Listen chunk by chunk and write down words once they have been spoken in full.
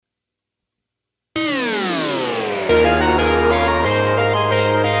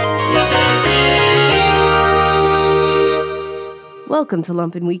Welcome to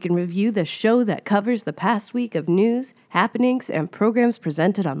Lumpen Week in Review, the show that covers the past week of news, happenings, and programs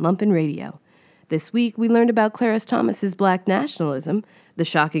presented on Lumpen Radio. This week, we learned about Clarence Thomas's black nationalism, the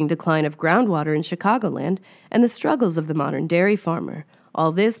shocking decline of groundwater in Chicagoland, and the struggles of the modern dairy farmer.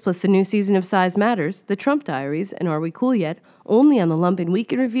 All this, plus the new season of Size Matters, the Trump Diaries, and Are We Cool Yet?, only on the Lumpen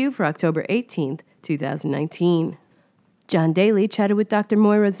Week in Review for October 18th, 2019. John Daly chatted with Dr.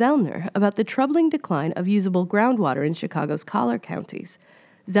 Moira Zellner about the troubling decline of usable groundwater in Chicago's collar counties.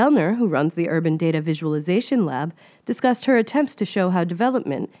 Zellner, who runs the Urban Data Visualization Lab, discussed her attempts to show how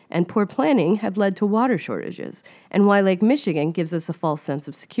development and poor planning have led to water shortages, and why Lake Michigan gives us a false sense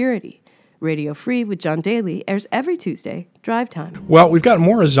of security. Radio Free with John Daly airs every Tuesday, drive time. Well, we've got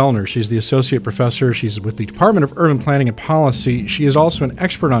Moira Zellner. She's the associate professor. She's with the Department of Urban Planning and Policy. She is also an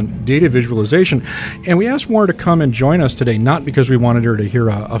expert on data visualization. And we asked Moira to come and join us today, not because we wanted her to hear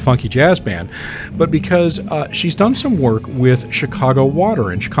a funky jazz band, but because she's done some work with Chicago water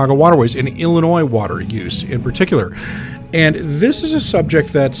and Chicago waterways and Illinois water use in particular. And this is a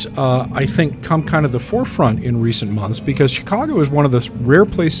subject that's, I think, come kind of the forefront in recent months because Chicago is one of the rare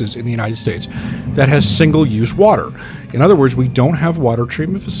places in the United States that has single-use water. In other words, we don't have water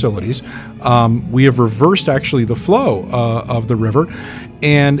treatment facilities. We have reversed, actually, the flow of the river.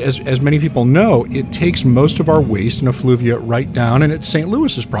 And as many people know, it takes most of our waste and effluvia right down, and it's St.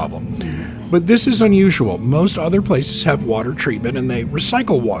 Louis's problem. But this is unusual. Most other places have water treatment, and they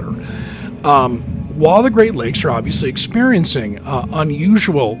recycle water. While the Great Lakes are obviously experiencing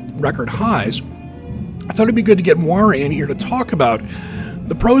unusual record highs, I thought it'd be good to get Moira in here to talk about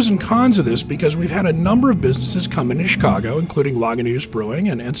the pros and cons of this because we've had a number of businesses come into Chicago, including Lagunitas Brewing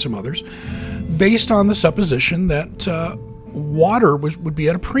and some others, based on the supposition that water would be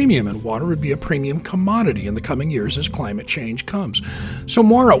at a premium, and water would be a premium commodity in the coming years as climate change comes. So,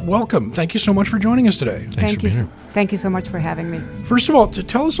 Moira, welcome. Thank you so much for joining us today. Thank you. Thank you so much for having me. First of all, to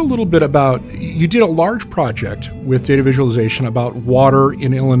tell us a little bit about, you did a large project with data visualization about water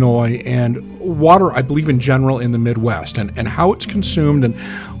in Illinois and water, I believe, in general in the Midwest, and how it's consumed and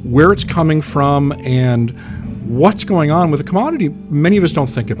where it's coming from and what's going on with a commodity many of us don't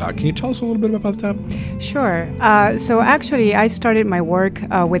think about. Can you tell us a little bit about that? Sure. So actually, I started my work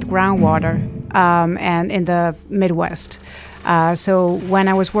with groundwater and in the Midwest. So when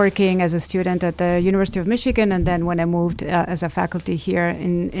I was working as a student at the University of Michigan, and then when I moved as a faculty here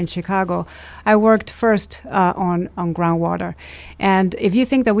in Chicago, I worked first on groundwater. And if you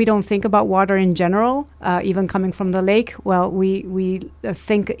think that we don't think about water in general, even coming from the lake, well, we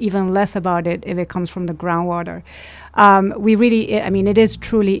think even less about it if it comes from the groundwater. It is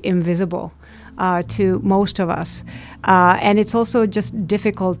truly invisible to most of us. And it's also just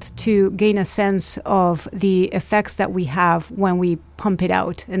difficult to gain a sense of the effects that we have when we pump it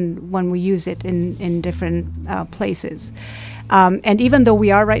out and when we use it in different places. And even though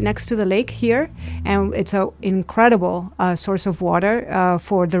we are right next to the lake here, and it's an incredible source of water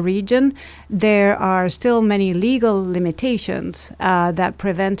for the region, there are still many legal limitations that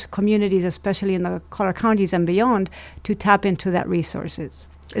prevent communities, especially in the collar counties and beyond, to tap into that resources.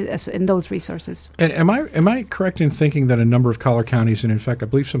 In those resources. And am I correct in thinking that a number of collar counties, and in fact I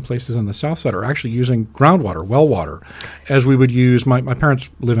believe some places on the south side, are actually using groundwater, well water, as we would use? My parents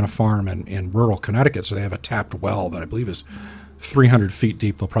live in a farm in rural Connecticut, so they have a tapped well that I believe is 300 feet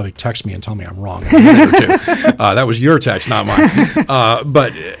deep. They'll probably text me and tell me I'm wrong. That was your text, not mine.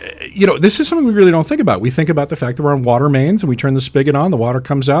 But this is something we really don't think about. We think about the fact that we're on water mains and we turn the spigot on, the water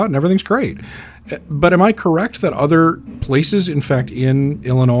comes out, and everything's great. But am I correct that other places, in fact, in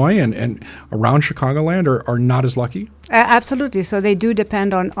Illinois and around Chicagoland are not as lucky? Absolutely. So they do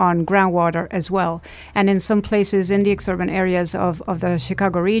depend on groundwater as well. And in some places in the exurban areas of the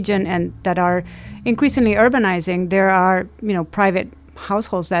Chicago region and that are increasingly urbanizing, there are, private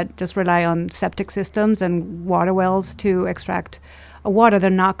households that just rely on septic systems and water wells to extract water. They're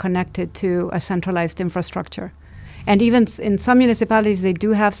not connected to a centralized infrastructure. And even in some municipalities, they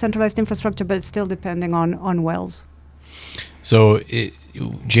do have centralized infrastructure, but it's still depending on wells. So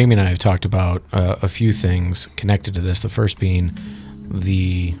Jamie and I have talked about a few things connected to this. The first being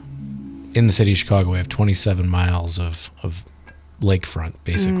in the city of Chicago, we have 27 miles of lakefront,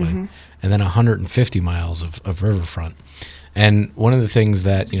 basically, mm-hmm. and then 150 miles of riverfront. And one of the things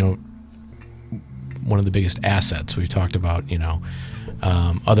that, one of the biggest assets we've talked about,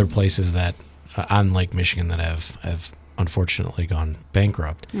 other places that on Lake Michigan that have unfortunately gone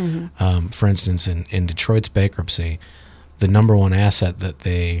bankrupt. Mm-hmm. For instance, in Detroit's bankruptcy, the number one asset that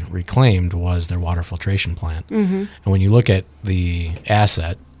they reclaimed was their water filtration plant. Mm-hmm. And when you look at the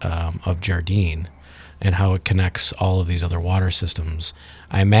asset of Jardine, and how it connects all of these other water systems,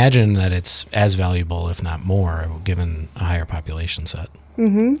 I imagine that it's as valuable, if not more, given a higher population set.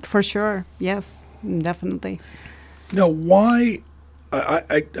 Mm-hmm, for sure. Yes, definitely. Now, why?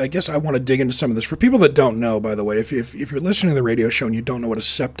 I guess I want to dig into some of this. For people that don't know, by the way, if you're listening to the radio show and you don't know what a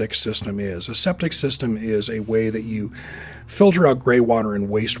septic system is, a septic system is a way that you filter out gray water and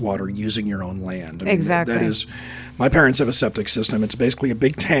wastewater using your own land. I mean, exactly. That is, my parents have a septic system. It's basically a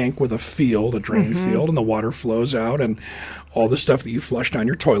big tank with a field, a drain field, and the water flows out, and all the stuff that you flush down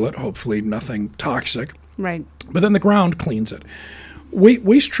your toilet, hopefully nothing toxic. Right. But then the ground cleans it.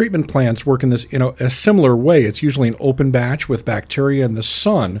 Waste treatment plants work in this, a similar way. It's usually an open batch with bacteria, and the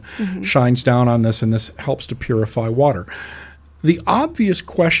sun shines down on this, and this helps to purify water. The obvious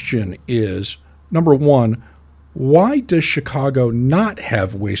question is, number one, why does Chicago not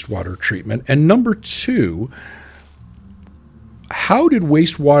have wastewater treatment? And number two, how did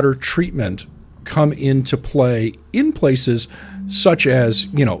wastewater treatment come into play in places such as,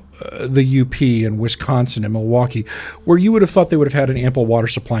 the UP in Wisconsin and Milwaukee, where you would have thought they would have had an ample water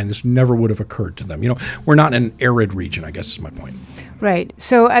supply and this never would have occurred to them? We're not in an arid region, I guess is my point. Right.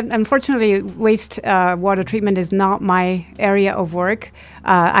 So unfortunately, waste water treatment is not my area of work.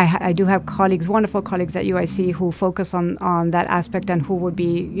 I do have wonderful colleagues at UIC who focus on that aspect and who would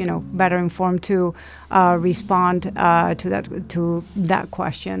be, better informed to respond to that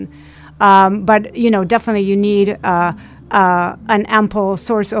question. But definitely you need an ample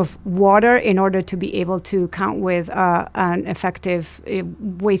source of water in order to be able to count with an effective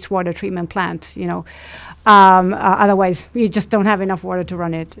wastewater treatment plant. Otherwise, you just don't have enough water to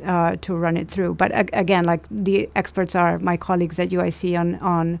run it through. But again, like the experts are my colleagues at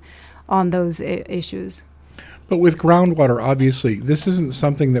UIC on those issues. But with groundwater, obviously, this isn't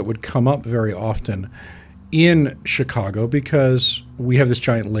something that would come up very often in Chicago because we have this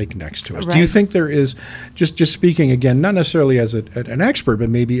giant lake next to us. Right. Do you think there is, just speaking again, not necessarily as an expert, but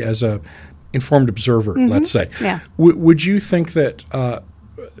maybe as a informed observer, let's say, would you think that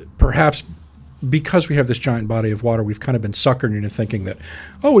perhaps because we have this giant body of water, we've kind of been suckered into thinking that,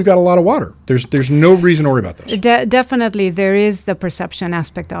 we've got a lot of water. There's no reason to worry about this. Definitely, there is the perception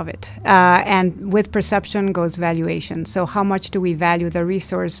aspect of it. And with perception goes valuation. So how much do we value the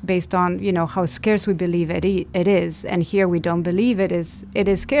resource based on, how scarce we believe it is? And here we don't believe it is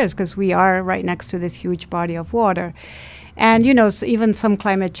scarce because we are right next to this huge body of water. And, so even some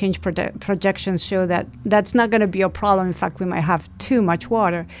climate change projections show that that's not going to be a problem. In fact, we might have too much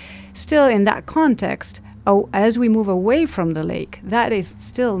water. Still, in that context, as we move away from the lake, that is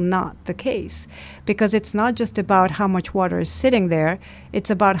still not the case, because it's not just about how much water is sitting there. It's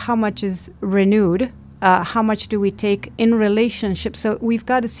about how much is renewed, how much do we take in relationship. So we've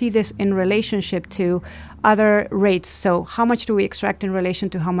got to see this in relationship to other rates. So how much do we extract in relation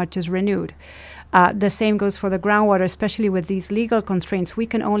to how much is renewed? The same goes for the groundwater, especially with these legal constraints. We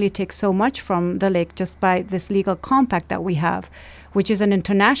can only take so much from the lake just by this legal compact that we have, which is an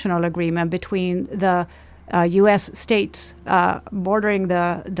international agreement between the U.S. states bordering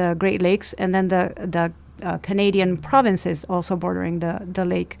the Great Lakes and then the Canadian provinces also bordering the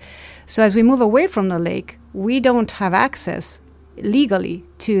lake. So as we move away from the lake, we don't have access legally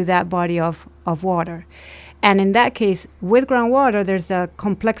to that body of water. And in that case, with groundwater, there's a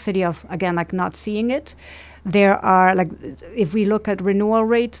complexity of, again, like not seeing it. There are, like, if we look at renewal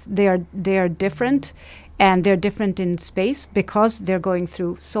rates, they are different, and they're different in space because they're going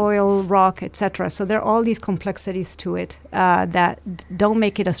through soil, rock, etc. So there are all these complexities to it that don't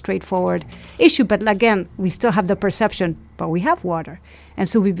make it a straightforward issue. But again, we still have the perception, but we have water. And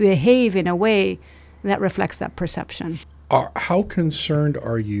so we behave in a way that reflects that perception. How concerned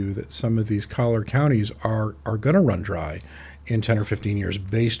are you that some of these collar counties are going to run dry in 10 or 15 years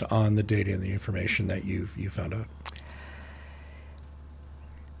based on the data and the information that you found out?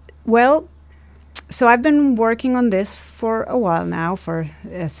 Well, so I've been working on this for a while now, for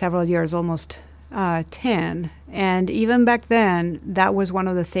several years, almost 10. And even back then, that was one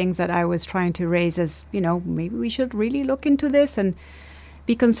of the things that I was trying to raise as, maybe we should really look into this and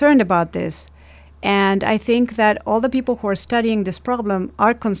be concerned about this. And I think that all the people who are studying this problem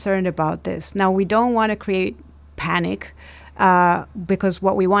are concerned about this. Now, we don't want to create panic because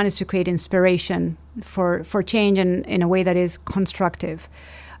what we want is to create inspiration for change in a way that is constructive.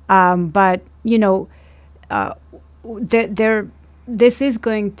 But, this is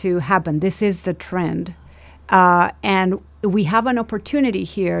going to happen. This is the trend. And we have an opportunity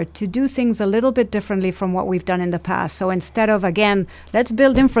here to do things a little bit differently from what we've done in the past. So instead of, again, let's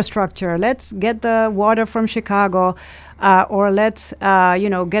build infrastructure, let's get the water from Chicago, or let's,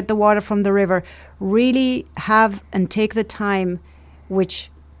 get the water from the river, really have and take the time,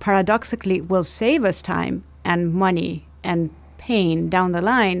 which paradoxically will save us time and money and pain down the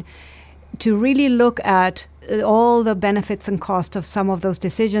line, to really look at all the benefits and costs of some of those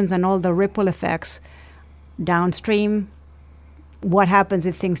decisions and all the ripple effects downstream, what happens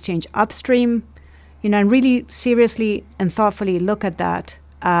if things change upstream, and really seriously and thoughtfully look at that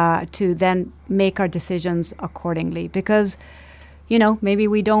to then make our decisions accordingly. Because, maybe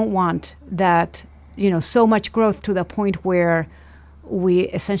we don't want that, so much growth to the point where we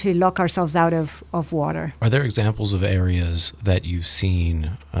essentially lock ourselves out of water. Are there examples of areas that you've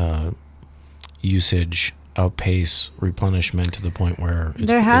seen usage outpace replenishment to the point where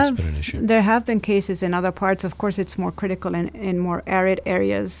it's been an issue? There have been cases in other parts. Of course, it's more critical in more arid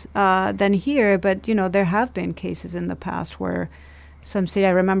areas than here, but there have been cases in the past where some city, I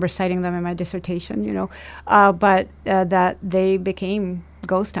remember citing them in my dissertation, but that they became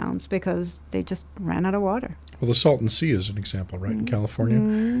ghost towns because they just ran out of water. Well, the Salton Sea is an example, right, in California,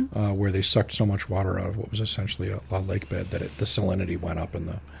 where they sucked so much water out of what was essentially a lake bed that the salinity went up and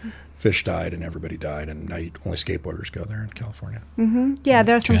the fish died and everybody died, and now only skateboarders go there in California. Yeah,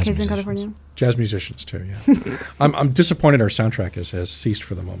 there are some cases in California. Jazz musicians, too, yeah. I'm disappointed our soundtrack has ceased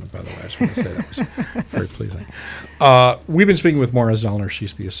for the moment, by the way. I just want to say that was very pleasing. We've been speaking with Maura Zellner.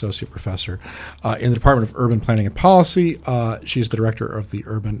 She's the associate professor in the Department of Urban Planning and Policy. She's the director of the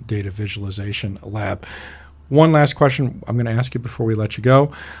Urban Data Visualization Lab. One last question I'm going to ask you before we let you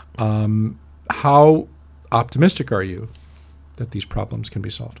go. How optimistic are you that these problems can be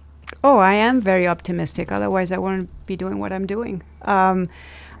solved? Oh, I am very optimistic. Otherwise, I wouldn't be doing what I'm doing.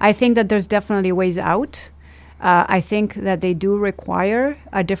 I think that there's definitely ways out. I think that they do require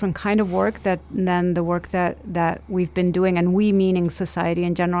a different kind of work than the work that we've been doing, and we meaning society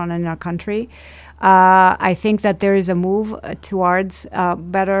in general and in our country. I think that there is a move towards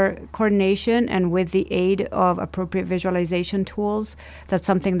better coordination, and with the aid of appropriate visualization tools, that's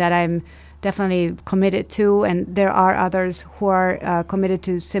something that I'm definitely committed to, and there are others who are committed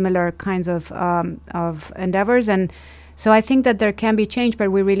to similar kinds of endeavors. And so I think that there can be change,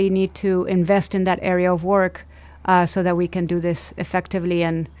 but we really need to invest in that area of work so that we can do this effectively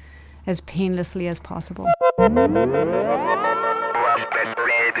and as painlessly as possible.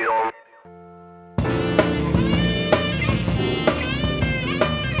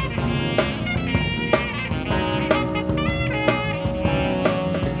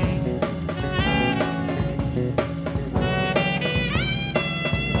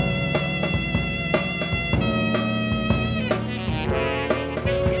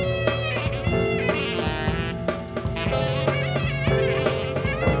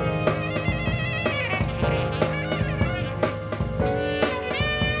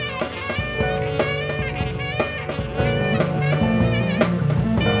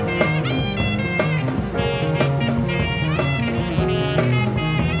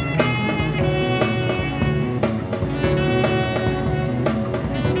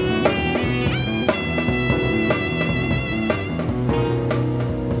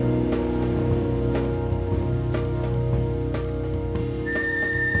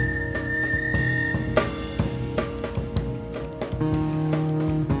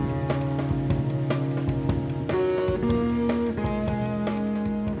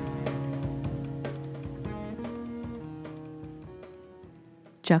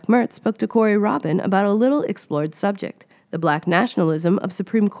 Chuck Mertz spoke to Corey Robin about a little explored subject, the Black nationalism of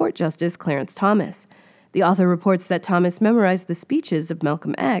Supreme Court Justice Clarence Thomas. The author reports that Thomas memorized the speeches of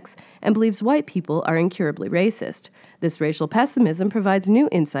Malcolm X and believes white people are incurably racist. This racial pessimism provides new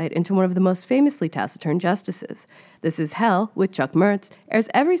insight into one of the most famously taciturn justices. This is Hell with Chuck Mertz airs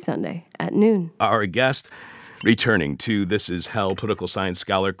every Sunday at noon. Our guest returning to This Is Hell, political science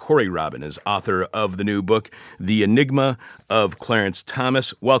scholar Corey Robin is author of the new book, The Enigma of Clarence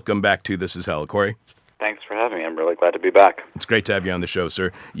Thomas. Welcome back to This Is Hell, Corey. Thanks for having me. I'm really glad to be back. It's great to have you on the show,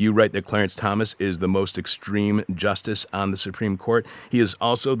 sir. You write that Clarence Thomas is the most extreme justice on the Supreme Court. He is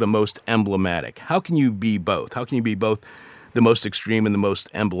also the most emblematic. How can you be both? How can you be both the most extreme and the most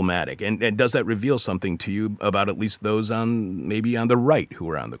emblematic? And does that reveal something to you about at least those maybe on the right who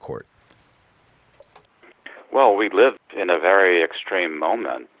are on the court? Well, we live in a very extreme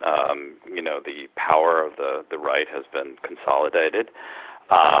moment. The power of the right has been consolidated,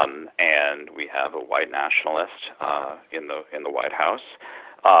 and we have a white nationalist in the White House.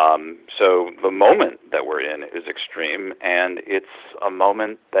 So the moment that we're in is extreme, and it's a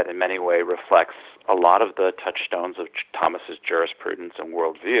moment that in many ways reflects a lot of the touchstones of Thomas's jurisprudence and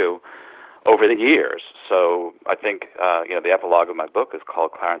worldview over the years. So I think, the epilogue of my book is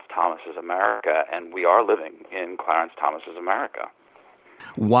called Clarence Thomas's America, and we are living in Clarence Thomas's America.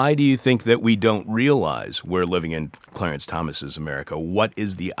 Why do you think that we don't realize we're living in Clarence Thomas's America? What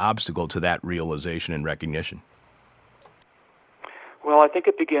is the obstacle to that realization and recognition? Well, I think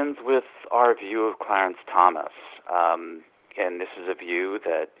it begins with our view of Clarence Thomas. And this is a view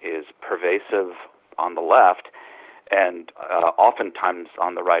that is pervasive on the left and oftentimes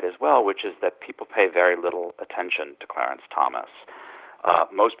on the right as well, which is that people pay very little attention to Clarence Thomas.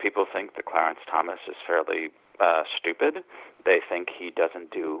 Most people think that Clarence Thomas is fairly stupid. They think he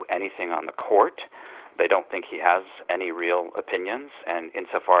doesn't do anything on the court. They don't think he has any real opinions. And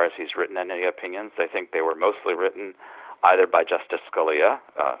insofar as he's written any opinions, they think they were mostly written either by Justice Scalia,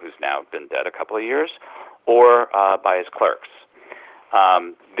 who's now been dead a couple of years, or by his clerks.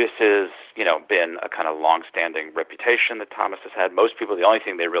 This has, been a kind of long-standing reputation that Thomas has had. Most people, the only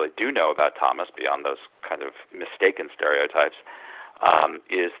thing they really do know about Thomas, beyond those kind of mistaken stereotypes,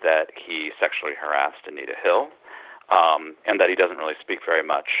 is that he sexually harassed Anita Hill, and that he doesn't really speak very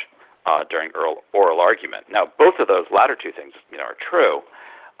much during oral argument. Now, both of those latter two things, are true,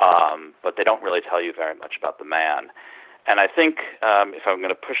 but they don't really tell you very much about the man. And I think, if I'm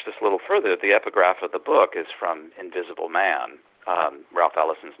going to push this a little further, the epigraph of the book is from Invisible Man, Ralph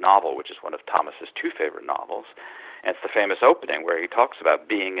Ellison's novel, which is one of Thomas's two favorite novels. And it's the famous opening where he talks about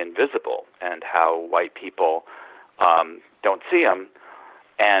being invisible and how white people don't see him,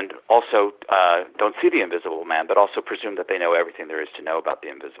 and also don't see the invisible man, but also presume that they know everything there is to know about the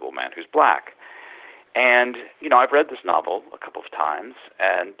invisible man who's black. And, I've read this novel a couple of times,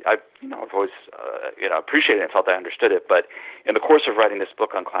 and I've always, appreciated it and felt I understood it. But in the course of writing this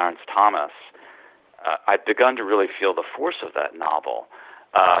book on Clarence Thomas, I've begun to really feel the force of that novel,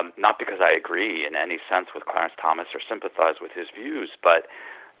 not because I agree in any sense with Clarence Thomas or sympathize with his views, but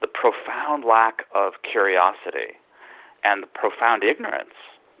the profound lack of curiosity and the profound ignorance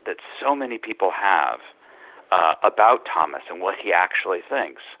that so many people have about Thomas and what he actually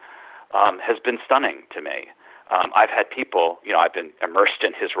thinks has been stunning to me. I've had people, I've been immersed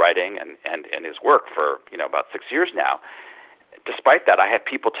in his writing and his work for, about 6 years now. Despite that, I have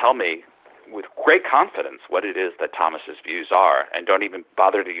people tell me with great confidence what it is that Thomas's views are, and don't even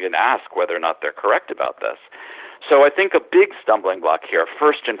bother to even ask whether or not they're correct about this. So I think a big stumbling block here,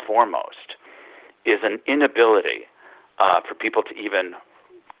 first and foremost, is an inability for people to even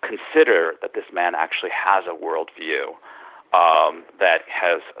consider that this man actually has a worldview that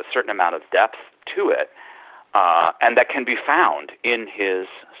has a certain amount of depth to it, and that can be found in his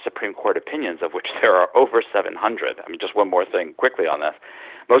Supreme Court opinions, of which there are over 700. I mean, just one more thing quickly on this.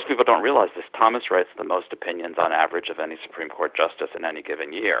 Most people don't realize this. Thomas writes the most opinions on average of any Supreme Court justice in any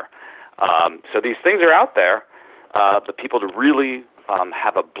given year. So these things are out there, but people to really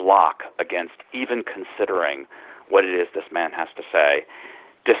have a block against even considering what it is this man has to say,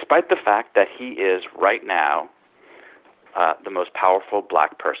 despite the fact that he is right now the most powerful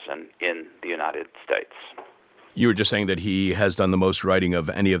black person in the United States. You were just saying that he has done the most writing of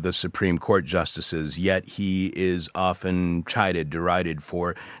any of the Supreme Court justices, yet he is often chided, derided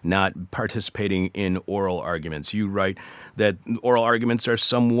for not participating in oral arguments. You write that oral arguments are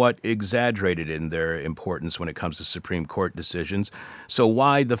somewhat exaggerated in their importance when it comes to Supreme Court decisions. So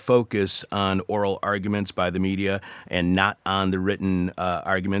why the focus on oral arguments by the media and not on the written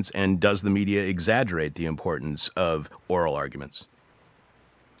arguments? And does the media exaggerate the importance of oral arguments?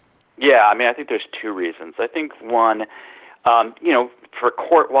 Yeah, I mean, I think there's two reasons. I think one, for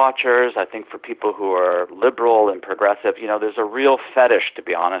court watchers, I think for people who are liberal and progressive, there's a real fetish, to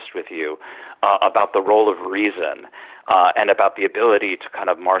be honest with you, about the role of reason and about the ability to kind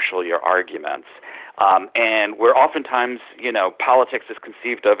of marshal your arguments. And where oftentimes, politics is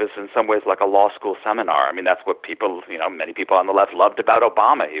conceived of as in some ways like a law school seminar. I mean, that's what people, many people on the left loved about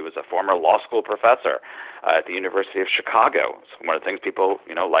Obama. He was a former law school professor at the University of Chicago. It's one of the things people,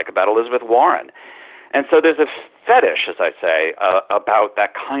 like about Elizabeth Warren. And so there's a fetish, as I say, about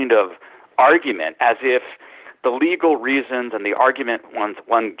that kind of argument, as if the legal reasons and the argument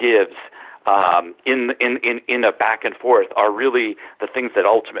one gives in a back and forth are really the things that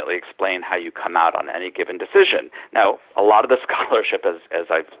ultimately explain how you come out on any given decision. Now, a lot of the scholarship, as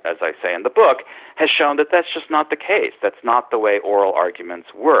I say in the book, has shown that that's just not the case. That's not the way oral arguments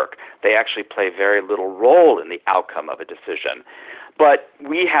work. They actually play very little role in the outcome of a decision. But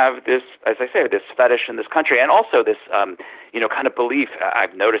we have this, as I say, this fetish in this country, and also this, kind of belief.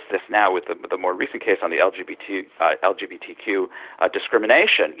 I've noticed this now with the more recent case on the LGBTQ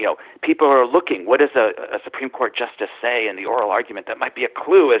discrimination. People are looking. What does a Supreme Court justice say in the oral argument that might be a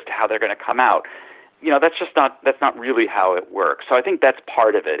clue as to how they're going to come out? That's not really how it works. So I think that's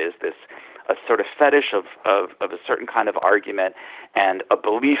part of it. Is this a sort of fetish of a certain kind of argument, and a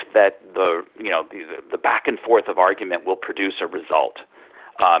belief that the back and forth of argument will produce a result.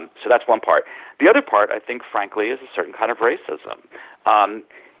 So that's one part. The other part, I think, frankly, is a certain kind of racism.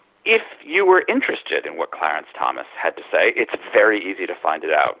 If you were interested in what Clarence Thomas had to say, it's very easy to find it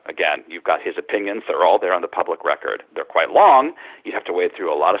out. Again, you've got his opinions. They're all there on the public record. They're quite long. You'd have to wade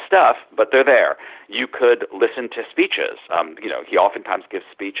through a lot of stuff, but they're there. You could listen to speeches. He oftentimes gives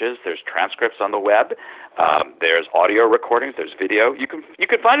speeches. There's transcripts on the web. There's audio recordings. There's video. You can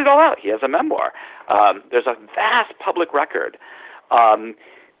find it all out. He has a memoir. There's a vast public record.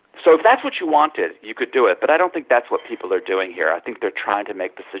 So if that's what you wanted, you could do it. But I don't think that's what people are doing here. I think they're trying to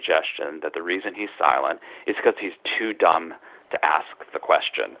make the suggestion that the reason he's silent is because he's too dumb to ask the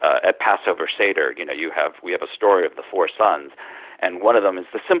question. At Passover Seder, we have a story of the 4 sons, and one of them is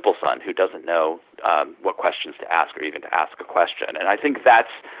the simple son who doesn't know what questions to ask or even to ask a question. And I think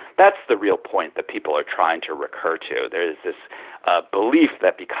that's the real point that people are trying to recur to. There is this belief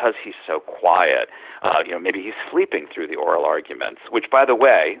that because he's so quiet, maybe he's sleeping through the oral arguments, which, by the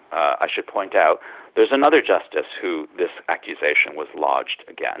way, I should point out, there's another justice who this accusation was lodged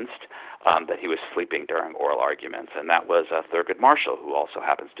against, that he was sleeping during oral arguments, and that was Thurgood Marshall, who also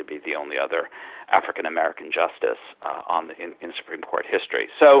happens to be the only other African-American justice in Supreme Court history.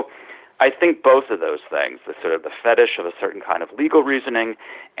 So I think both of those things, the sort of the fetish of a certain kind of legal reasoning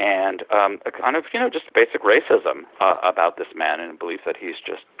and a kind of, just basic racism about this man and a belief that he's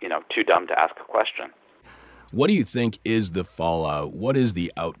just, too dumb to ask a question. What do you think is the fallout? What is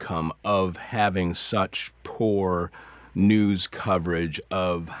the outcome of having such poor news coverage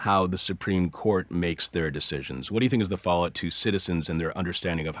of how the Supreme Court makes their decisions? What do you think is the fallout to citizens and their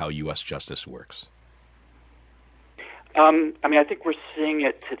understanding of how U.S. justice works? I think we're seeing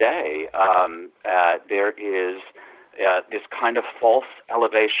it today. There is this kind of false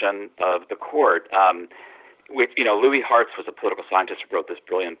elevation of the court. Louis Hartz was a political scientist who wrote this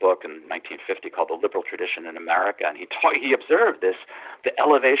brilliant book in 1950 called The Liberal Tradition in America, and he observed the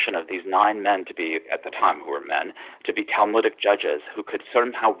elevation of these 9 men to be, at the time who were men, to be Talmudic judges who could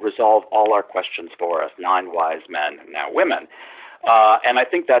somehow resolve all our questions for us, 9 wise men, now women. And I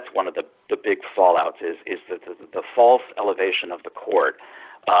think that's one of the big fallouts is the false elevation of the court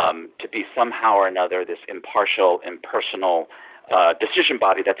to be somehow or another this impartial, impersonal decision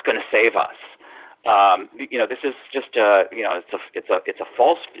body that's going to save us. This is just it's a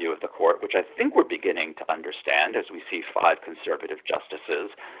false view of the court, which I think we're beginning to understand as we see 5 conservative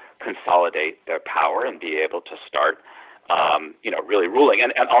justices consolidate their power and be able to start, really ruling.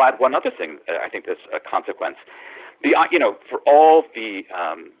 And I'll add one other thing. I think that's a consequence. For all the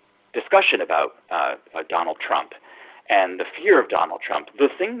discussion about Donald Trump and the fear of Donald Trump, the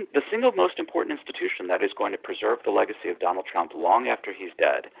single most important institution that is going to preserve the legacy of Donald Trump long after he's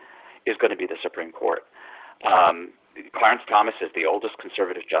dead is going to be the Supreme Court. Clarence Thomas is the oldest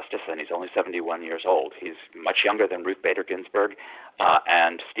conservative justice, and he's only 71 years old. He's much younger than Ruth Bader Ginsburg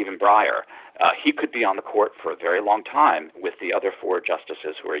and Stephen Breyer. He could be on the court for a very long time with the other 4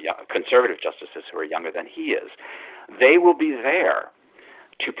 justices who are conservative justices who are younger than he is. They will be there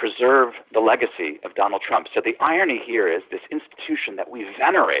to preserve the legacy of Donald Trump. So the irony here is this institution that we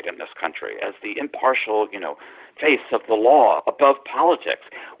venerate in this country as the impartial, face of the law above politics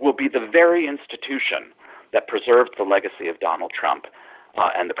will be the very institution that preserves the legacy of Donald Trump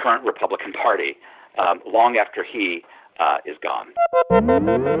and the current Republican Party long after he is gone.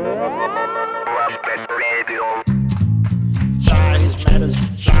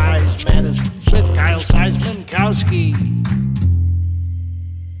 Size matters. Smith, Kyle, Size-Minkowski.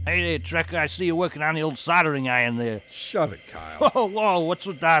 Hey there, Trekker, I see you working on the old soldering iron there. Shove it, Kyle. Whoa, what's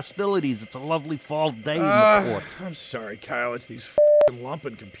with the hostilities? It's a lovely fall day in the port. I'm sorry, Kyle. It's these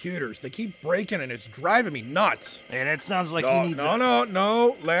lumping computers. They keep breaking and it's driving me nuts. Hey, that sounds like he needs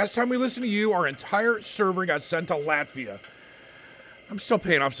No. Last time we listened to you, our entire server got sent to Latvia. I'm still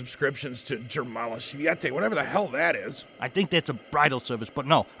paying off subscriptions to Germala Siete, whatever the hell that is. I think that's a bridal service, but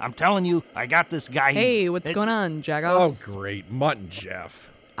no, I'm telling you, I got this guy. Hey, what's going on, Jagoffs? Oh, great. Mutton Jeff.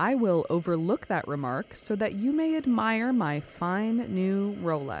 I will overlook that remark so that you may admire my fine new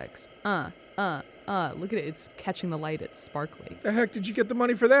Rolex. Look at it. It's catching the light. It's sparkly. The heck did you get the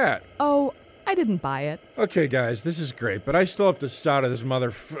money for that? Oh, I didn't buy it. Okay, guys, this is great, but I still have to solder this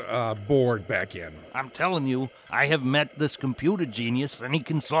board back in. I'm telling you, I have met this computer genius, and he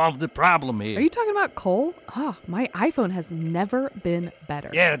can solve the problem here. Are you talking about Cole? My iPhone has never been better.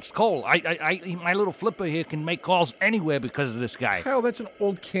 Yeah, it's Cole. My little flipper here can make calls anywhere because of this guy. Kyle, that's an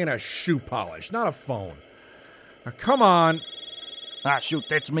old can of shoe polish, not a phone. Now, come on. Shoot,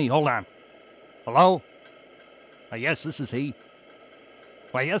 that's me. Hold on. Hello? Yes, this is he.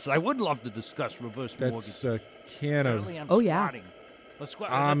 Why, yes, I would love to discuss reverse mortgage. That's a can of... Oh, yeah.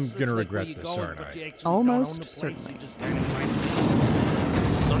 I'm going to regret this, aren't I? Almost certainly.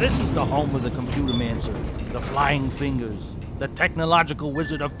 this is the home of the Computermancer, the Flying Fingers, the technological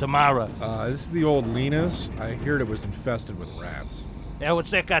wizard of Tamara. This is the old Lena's. I heard it was infested with rats. Yeah, what's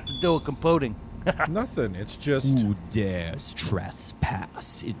that got to do with computing? Nothing, it's just... Who dares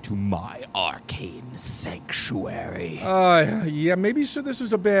trespass into my arcane sanctuary? Yeah, maybe so this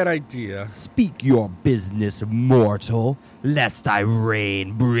was a bad idea. Speak your business, mortal, lest I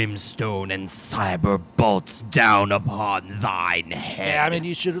rain brimstone and cyber bolts down upon thine head. Yeah, I mean,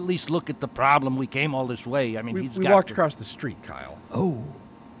 you should at least look at the problem. We came all this way. I mean, We he's walked got to... across the street, Kyle. Oh,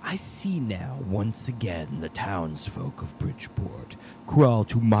 I see now once again the townsfolk of Bridgeport crawl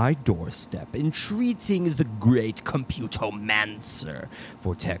to my doorstep entreating the great Computomancer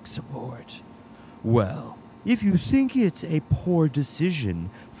for tech support. Well, if you think it's a poor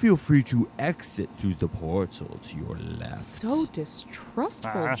decision, feel free to exit through the portal to your left. So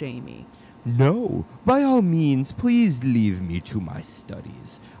distrustful, Jamie. No, by all means, please leave me to my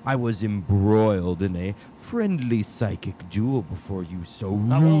studies. I was embroiled in a friendly psychic duel before you so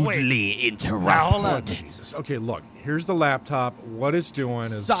rudely interrupted. Now, hold on. Jesus. Okay, look, here's the laptop. What it's doing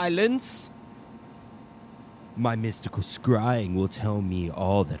is... Silence! My mystical scrying will tell me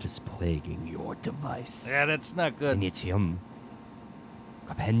all that is plaguing your device. Yeah, that's not good. Initium.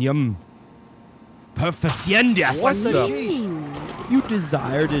 Compendium. Perficiendas! What the... You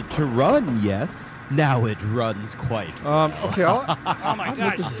desired it to run, yes? Now it runs quite Okay, I'll my admit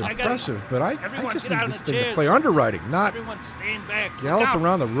God, this is I gotta- impressive, but I Everyone just get need out of this the thing to chairs. play underwriting, not Everyone stand back. Look gallop out.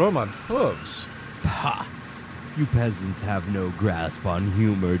 around the room on hooves. Ha! You peasants have no grasp on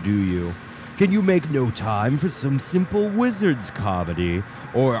humor, do you? Can you make no time for some simple wizard's comedy?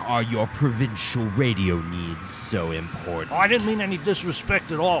 Or are your provincial radio needs so important? Oh, I didn't mean any disrespect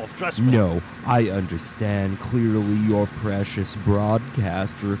at all. Trust me. No, I understand clearly your precious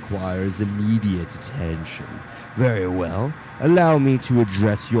broadcast requires immediate attention. Very well. Allow me to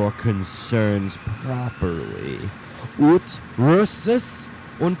address your concerns properly. Ut russus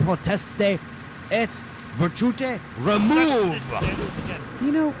un proteste et virtute remove!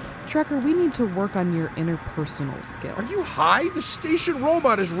 You know, Trekker, we need to work on your interpersonal skills. Are you high? The station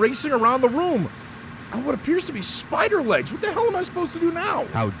robot is racing around the room on what appears to be spider legs. What the hell am I supposed to do now?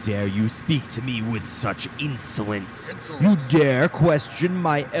 How dare you speak to me with such insolence? You dare question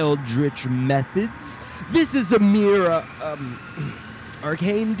my eldritch methods? This is a mere,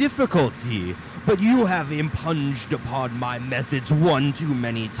 arcane difficulty. But you have impunged upon my methods one too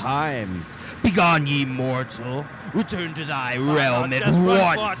many times. Begone, ye mortal. Return to thy realm at Just one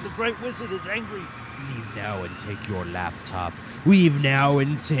thought. once. The great wizard is angry. Leave now and take your laptop. Leave now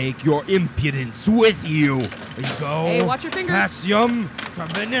and take your impudence with you. There you go. Hey, watch your fingers. Pasium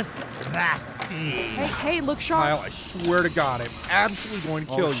Terminus Vasti. Hey, look sharp. Kyle, I swear to God, I'm absolutely going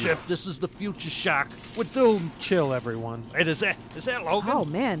to kill Oh, you. shit, this is the future shock. We're doomed. Chill, everyone. Wait, is that Logan? Oh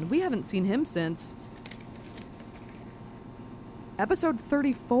man, we haven't seen him since episode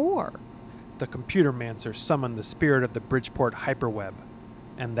 34. The Computermancer summoned the spirit of the Bridgeport hyperweb,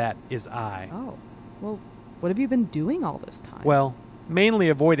 and that is I. Oh, well, what have you been doing all this time? Well, mainly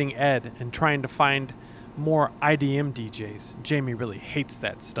avoiding Ed and trying to find more IDM DJs. Jamie really hates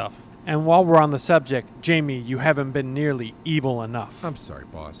that stuff. And while we're on the subject, Jamie, you haven't been nearly evil enough. I'm sorry,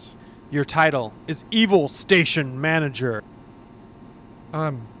 boss. Your title is Evil Station Manager.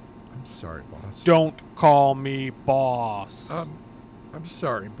 I'm sorry, boss. Don't call me boss. I'm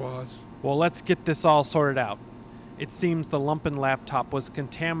sorry, boss. Well, let's get this all sorted out. It seems the Lumpen laptop was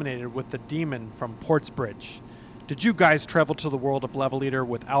contaminated with the demon from Portsbridge. Did you guys travel to the world of Level Eater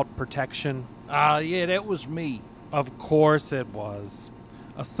without protection? Yeah, that was me. Of course it was.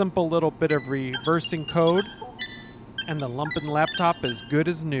 A simple little bit of reversing code, and the Lumpen laptop is good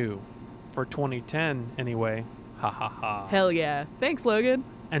as new. For 2010, anyway. Ha ha ha. Hell yeah. Thanks, Logan.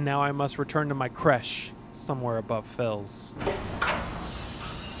 And now I must return to my creche, somewhere above Phil's.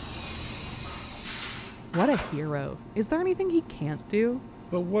 What a hero. Is there anything he can't do?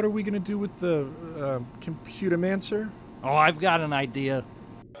 But what are we going to do with the Computermancer? Oh, I've got an idea.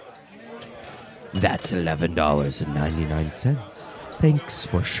 That's $11.99. Thanks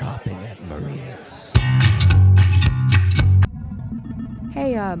for shopping at Maria's.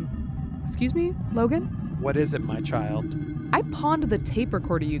 Hey, excuse me, Logan? What is it, my child? I pawned the tape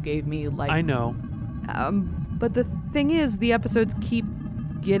recorder you gave me, like... I know. But the thing is, the episodes keep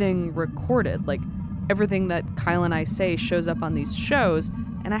getting recorded. Like, everything that Kyle and I say shows up on these shows,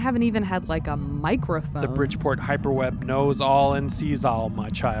 and I haven't even had, like, a microphone. The Bridgeport hyperweb knows all and sees all, my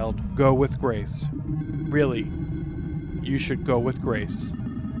child. Go with grace. Really, you should go with grace.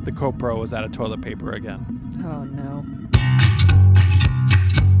 The CoPro is out of toilet paper again. Oh, no.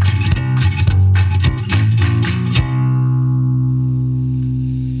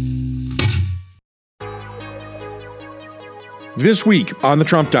 This week on the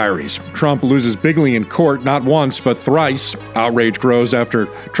Trump Diaries, Trump loses bigly in court not once but thrice. Outrage grows after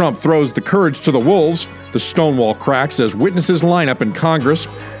Trump throws the courage to the wolves. The Stonewall cracks as witnesses line up in Congress.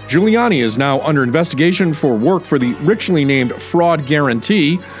 Giuliani is now under investigation for work for the richly named fraud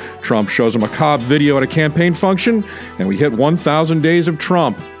guarantee. Trump shows a macabre video at a campaign function, and we hit 1,000 days of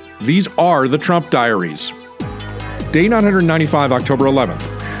Trump. These are the Trump Diaries. Day 995, October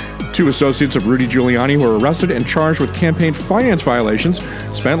 11th. 2 associates of Rudy Giuliani were arrested and charged with campaign finance violations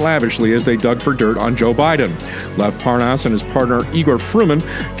spent lavishly as they dug for dirt on Joe Biden. Lev Parnas and his partner Igor Fruman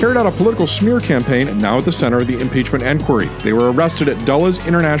carried out a political smear campaign now at the center of the impeachment inquiry. They were arrested at Dulles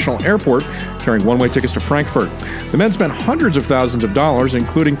International Airport carrying one-way tickets to Frankfurt. The men spent hundreds of thousands of dollars,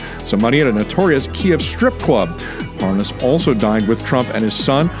 including some money at a notorious Kiev strip club. Parnas also dined with Trump and his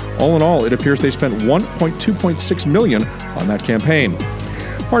son. All in all, it appears they spent $1.26 million on that campaign.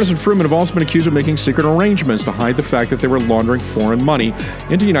 Parnas and Fruman have also been accused of making secret arrangements to hide the fact that they were laundering foreign money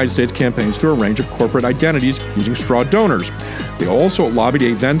into United States campaigns through a range of corporate identities using straw donors. They also lobbied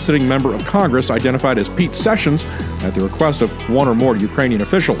a then-sitting member of Congress identified as Pete Sessions at the request of one or more Ukrainian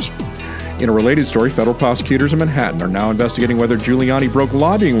officials. In a related story, federal prosecutors in Manhattan are now investigating whether Giuliani broke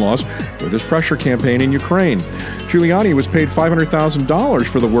lobbying laws with his pressure campaign in Ukraine. Giuliani was paid $500,000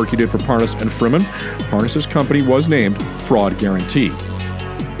 for the work he did for Parnas and Fruman. Parnas' company was named Fraud Guarantee.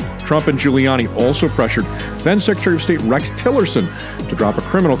 Trump and Giuliani also pressured then-Secretary of State Rex Tillerson to drop a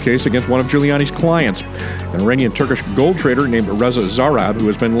criminal case against one of Giuliani's clients. An Iranian-Turkish gold trader named Reza Zarrab, who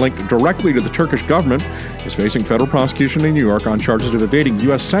has been linked directly to the Turkish government, is facing federal prosecution in New York on charges of evading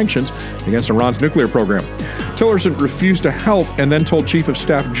U.S. sanctions against Iran's nuclear program. Tillerson refused to help and then told Chief of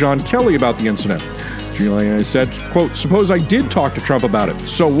Staff John Kelly about the incident. Giuliani said, quote, "Suppose I did talk to Trump about it.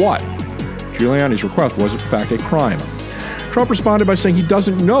 So what?" Giuliani's request was, in fact, a crime. Trump responded by saying he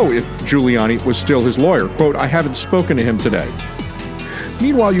doesn't know if Giuliani was still his lawyer. Quote, "I haven't spoken to him today."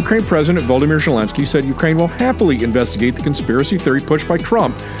 Meanwhile, Ukraine President Volodymyr Zelensky said Ukraine will happily investigate the conspiracy theory pushed by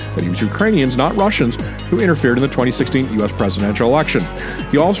Trump that it was Ukrainians, not Russians, who interfered in the 2016 U.S. presidential election.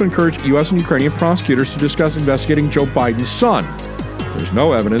 He also encouraged U.S. and Ukrainian prosecutors to discuss investigating Joe Biden's son. There's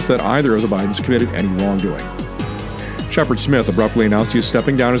no evidence that either of the Bidens committed any wrongdoing. Shepard Smith abruptly announced he is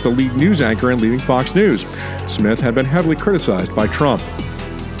stepping down as the lead news anchor and leaving Fox News. Smith had been heavily criticized by Trump.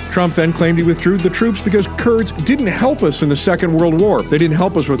 Trump then claimed he withdrew the troops because Kurds didn't help us in the Second World War. They didn't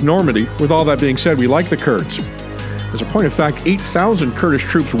help us with Normandy. With all that being said, we like the Kurds. As a point of fact, 8,000 Kurdish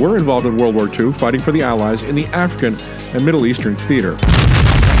troops were involved in World War II, fighting for the Allies in the African and Middle Eastern theater.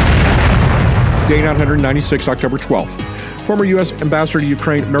 Day 996, October 12th. Former U.S. Ambassador to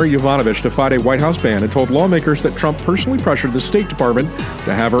Ukraine Mary Yovanovitch defied a White House ban and told lawmakers that Trump personally pressured the State Department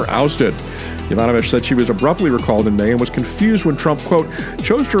to have her ousted. Yovanovitch said she was abruptly recalled in May and was confused when Trump, quote,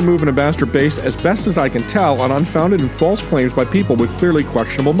 "chose to remove an ambassador based, as best as I can tell, on unfounded and false claims by people with clearly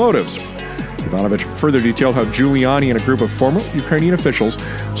questionable motives." Yovanovitch further detailed how Giuliani and a group of former Ukrainian officials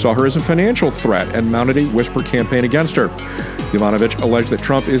saw her as a financial threat and mounted a whisper campaign against her. Yovanovitch alleged that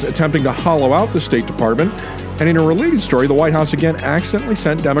Trump is attempting to hollow out the State Department. And in a related story, the White House again accidentally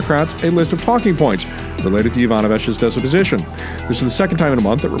sent Democrats a list of talking points related to Yovanovitch's disposition. This is the second time in a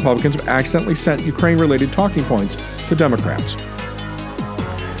month that Republicans have accidentally sent Ukraine-related talking points to Democrats.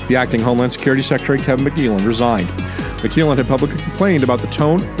 The acting Homeland Security Secretary Kevin McKeelan resigned. McKeelan had publicly complained about the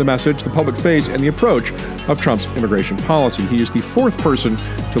tone, the message, the public face, and the approach of Trump's immigration policy. He is the fourth person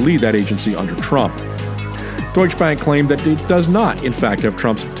to lead that agency under Trump. Deutsche Bank claimed that it does not, in fact, have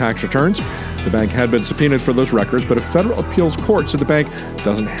Trump's tax returns. The bank had been subpoenaed for those records, but a federal appeals court said the bank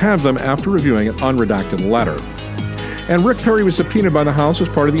doesn't have them after reviewing an unredacted letter. And Rick Perry was subpoenaed by the House as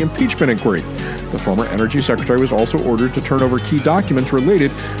part of the impeachment inquiry. The former Energy Secretary was also ordered to turn over key documents related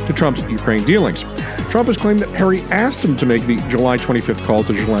to Trump's Ukraine dealings. Trump has claimed that Perry asked him to make the July 25th call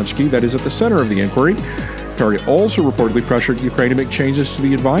to Zelensky that is at the center of the inquiry. Perry also reportedly pressured Ukraine to make changes to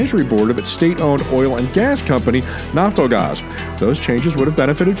the advisory board of its state-owned oil and gas company, Naftogaz. Those changes would have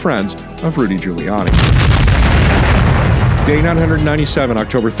benefited friends of Rudy Giuliani. Day 997,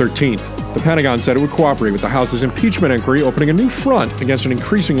 October 13th. The Pentagon said it would cooperate with the House's impeachment inquiry, opening a new front against an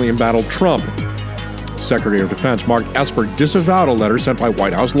increasingly embattled Trump. Secretary of Defense Mark Esper disavowed a letter sent by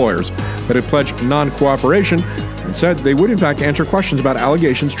White House lawyers that had pledged non-cooperation and said they would in fact answer questions about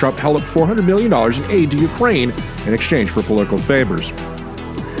allegations Trump held up $400 million in aid to Ukraine in exchange for political favors.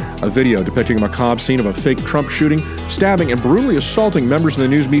 A video depicting a macabre scene of a fake Trump shooting, stabbing, and brutally assaulting members of the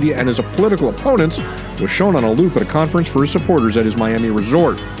news media and his political opponents was shown on a loop at a conference for his supporters at his Miami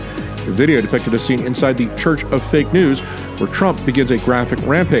resort. The video depicted a scene inside the Church of Fake News where Trump begins a graphic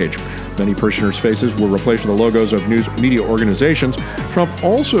rampage. Many parishioners' faces were replaced with the logos of news media organizations. Trump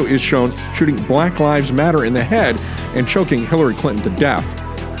also is shown shooting Black Lives Matter in the head and choking Hillary Clinton to death.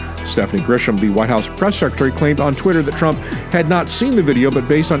 Stephanie Grisham, the White House press secretary, claimed on Twitter that Trump had not seen the video, but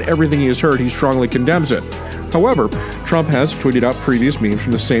based on everything he has heard, he strongly condemns it. However, Trump has tweeted out previous memes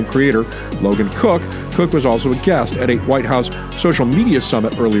from the same creator, Logan Cook. Cook was also a guest at a White House social media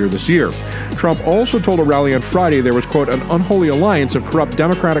summit earlier this year. Trump also told a rally on Friday there was, quote, an unholy alliance of corrupt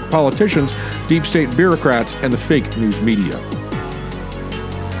Democratic politicians, deep state bureaucrats, and the fake news media.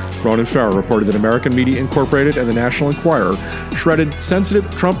 Ronan Farrow reported that American Media Incorporated and the National Enquirer shredded sensitive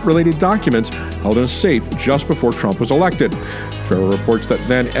Trump-related documents held in a safe just before Trump was elected. Farrow reports that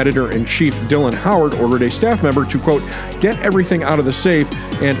then editor-in-chief Dylan Howard ordered a staff member to, quote, get everything out of the safe,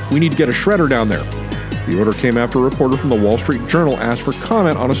 and we need to get a shredder down there. The order came after a reporter from the Wall Street Journal asked for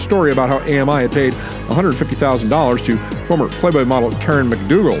comment on a story about how AMI had paid $150,000 to former Playboy model Karen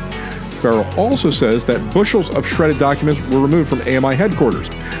McDougal. Farrow also says that bushels of shredded documents were removed from AMI headquarters.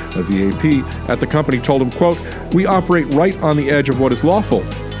 A VAP at the company told him, quote, we operate right on the edge of what is lawful.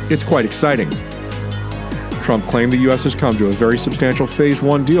 It's quite exciting. Trump claimed the U.S. has come to a very substantial Phase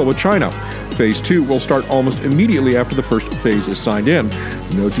 1 deal with China. Phase 2 will start almost immediately after the first phase is signed in.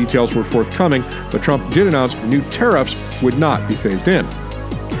 No details were forthcoming, but Trump did announce new tariffs would not be phased in.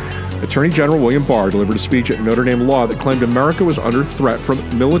 Attorney General William Barr delivered a speech at Notre Dame Law that claimed America was under threat from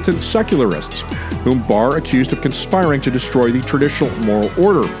militant secularists, whom Barr accused of conspiring to destroy the traditional moral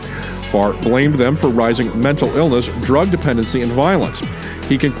order. Barr blamed them for rising mental illness, drug dependency, and violence.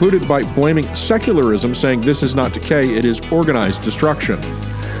 He concluded by blaming secularism, saying this is not decay, it is organized destruction.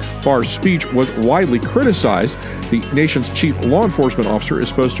 Barr's speech was widely criticized. The nation's chief law enforcement officer is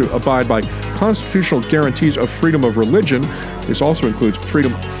supposed to abide by constitutional guarantees of freedom of religion. This also includes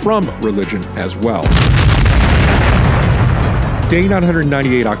freedom from religion as well. Day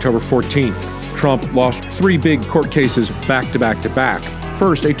 998, October 14th. Trump lost 3 big court cases back to back to back.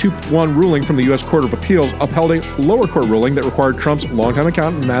 First, a 2-1 ruling from the U.S. Court of Appeals upheld a lower court ruling that required Trump's longtime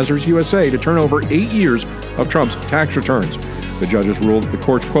accountant, Mazars USA, to turn over 8 years of Trump's tax returns. The judges ruled that the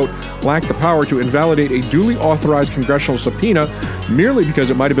courts, quote, lacked the power to invalidate a duly authorized congressional subpoena merely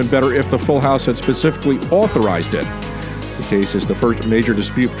because it might have been better if the full House had specifically authorized it. The case is the first major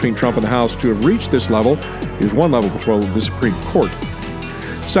dispute between Trump and the House to have reached this level. It is one level below the Supreme Court.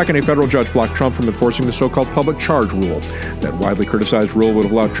 Second, a federal judge blocked Trump from enforcing the so-called public charge rule. That widely criticized rule would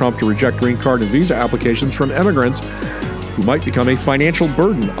have allowed Trump to reject green card and visa applications from immigrants who might become a financial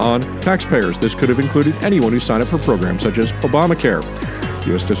burden on taxpayers. This could have included anyone who signed up for programs such as Obamacare.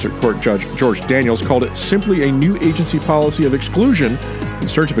 U.S. District Court Judge George Daniels called it simply a new agency policy of exclusion in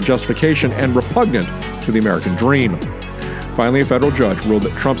search of a justification and repugnant to the American dream. Finally, a federal judge ruled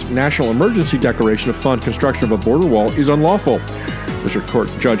that Trump's national emergency declaration to fund construction of a border wall is unlawful. District Court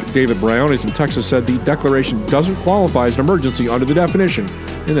Judge David Briones in Texas said the declaration doesn't qualify as an emergency under the definition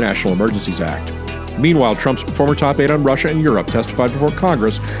in the National Emergencies Act. Meanwhile, Trump's former top aide on Russia and Europe testified before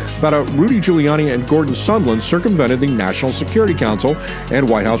Congress about how Rudy Giuliani and Gordon Sondland circumvented the National Security Council and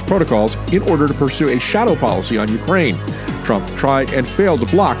White House protocols in order to pursue a shadow policy on Ukraine. Trump tried and failed to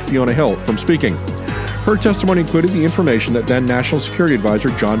block Fiona Hill from speaking. Her testimony included the information that then National Security Advisor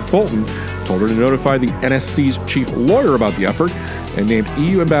John Bolton told her to notify the NSC's chief lawyer about the effort and named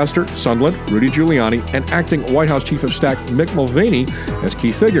EU Ambassador Sondland, Rudy Giuliani, and acting White House Chief of Staff Mick Mulvaney as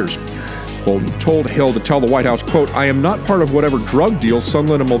key figures. Bolton told Hill to tell the White House, quote, I am not part of whatever drug deal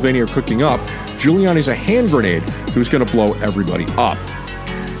Sondland and Mulvaney are cooking up. Giuliani's a hand grenade who's going to blow everybody up.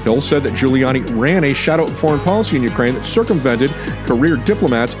 Hill said that Giuliani ran a shadow foreign policy in Ukraine that circumvented career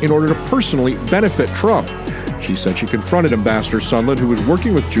diplomats in order to personally benefit Trump. She said she confronted Ambassador Sondland, who was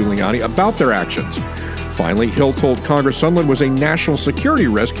working with Giuliani, about their actions. Finally, Hill told Congress Sondland was a national security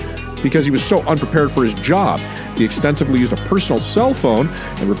risk because he was so unprepared for his job. He extensively used a personal cell phone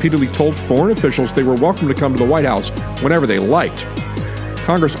and repeatedly told foreign officials they were welcome to come to the White House whenever they liked.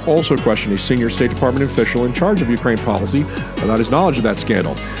 Congress also questioned a senior State Department official in charge of Ukraine policy about his knowledge of that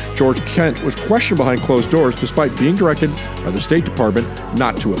scandal. George Kent was questioned behind closed doors despite being directed by the State Department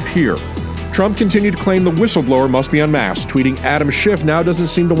not to appear. Trump continued to claim the whistleblower must be unmasked, tweeting, Adam Schiff now doesn't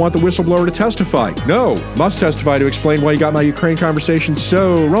seem to want the whistleblower to testify. No, must testify to explain why he got my Ukraine conversation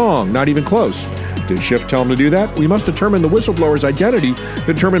so wrong, not even close. Did Schiff tell him to do that? We must determine the whistleblower's identity to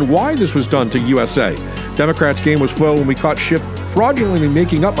determine why this was done to USA. Democrats' game was foiled when we caught Schiff fraudulently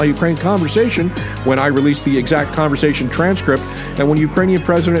making up my Ukraine conversation when I released the exact conversation transcript and when Ukrainian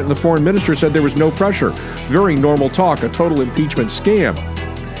president and the foreign minister said there was no pressure. Very normal talk, a total impeachment scam.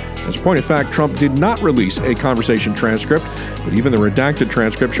 As a point of fact, Trump did not release a conversation transcript, But even the redacted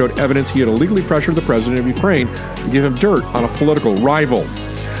transcript showed evidence he had illegally pressured the president of Ukraine to give him dirt on a political rival.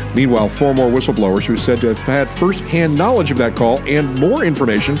 Meanwhile, 4 more whistleblowers who said to have had first-hand knowledge of that call and more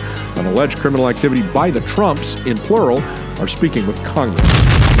information on alleged criminal activity by the Trumps, in plural, are speaking with Congress.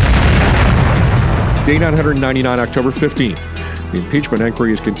 Day 999, October 15th. The impeachment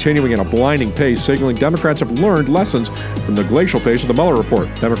inquiry is continuing at a blinding pace, signaling Democrats have learned lessons from the glacial pace of the Mueller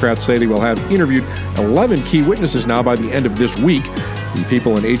report. Democrats say they will have interviewed 11 key witnesses now by the end of this week. The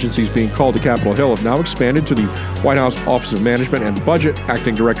people and agencies being called to Capitol Hill have now expanded to the White House Office of Management and Budget,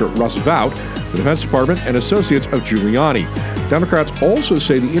 Acting Director Russ Vought, the Defense Department, and associates of Giuliani. Democrats also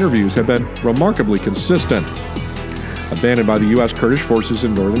say the interviews have been remarkably consistent. Abandoned by the U.S. Kurdish forces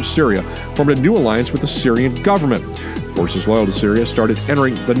in northern Syria, formed a new alliance with the Syrian government. Forces loyal to Syria started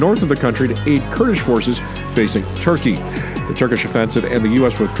entering the north of the country to aid Kurdish forces facing Turkey. The Turkish offensive and the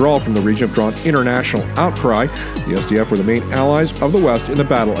U.S. withdrawal from the region have drawn international outcry. The SDF were the main allies of the West in the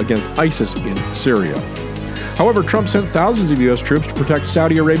battle against ISIS in Syria. However, Trump sent thousands of U.S. troops to protect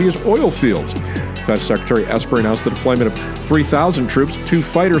Saudi Arabia's oil fields. Defense Secretary Esper announced the deployment of 3,000 troops, 2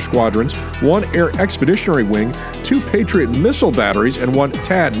 fighter squadrons, 1 air expeditionary wing, 2 Patriot missile batteries, and 1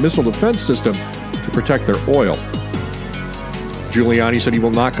 THAAD missile defense system to protect their oil. Giuliani said he will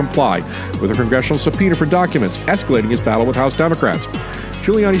not comply with a congressional subpoena for documents, escalating his battle with House Democrats.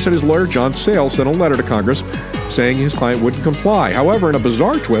 Giuliani said his lawyer, John Sales, sent a letter to Congress saying his client wouldn't comply. However, in a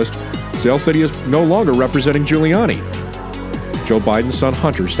bizarre twist, Sales said he is no longer representing Giuliani. Joe Biden's son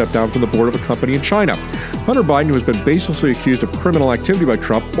Hunter stepped down from the board of a company in China. Hunter Biden, who has been baselessly accused of criminal activity by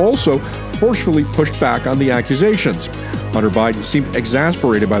Trump, also forcefully pushed back on the accusations. Hunter Biden seemed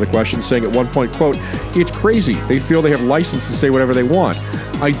exasperated by the question, saying at one point, quote, "It's crazy. They feel they have license to say whatever they want.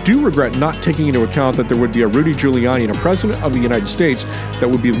 I do regret not taking into account that there would be a Rudy Giuliani and a president of the United States that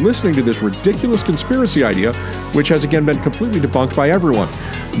would be listening to this ridiculous conspiracy idea, which has again been completely debunked by everyone.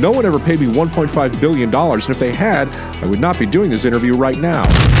 No one ever paid me $1.5 billion, and if they had, I would not be doing this interview right now."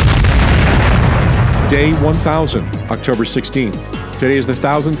 Day 1000, October 16th. Today is the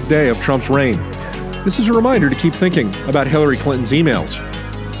 1000th day of Trump's reign. This is a reminder to keep thinking about Hillary Clinton's emails.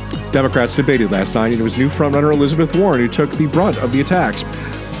 Democrats debated last night, and it was new frontrunner Elizabeth Warren who took the brunt of the attacks.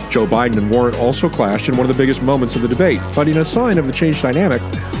 Joe Biden and Warren also clashed in one of the biggest moments of the debate, but in a sign of the changed dynamic,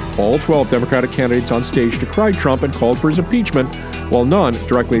 all 12 Democratic candidates on stage decried Trump and called for his impeachment, while none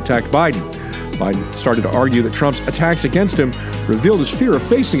directly attacked Biden. Biden started to argue that Trump's attacks against him revealed his fear of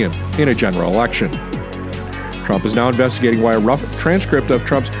facing him in a general election. Trump is now investigating why a rough transcript of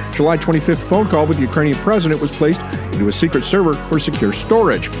Trump's July 25th phone call with the Ukrainian president was placed into a secret server for secure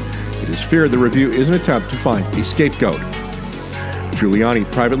storage. It is feared the review is an attempt to find a scapegoat. Giuliani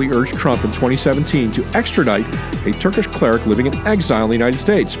privately urged Trump in 2017 to extradite a Turkish cleric living in exile in the United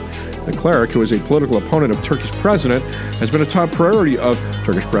States. The cleric, who is a political opponent of Turkey's president, has been a top priority of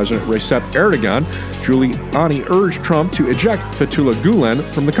Turkish President Recep Erdogan. Giuliani urged Trump to eject Fethullah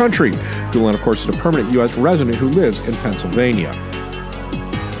Gulen from the country. Gulen, of course, is a permanent U.S. resident who lives in Pennsylvania.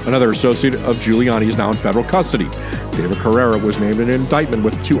 Another associate of Giuliani is now in federal custody. David Carrera was named in an indictment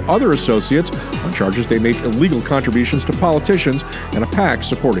with 2 other associates on charges they made illegal contributions to politicians and a PAC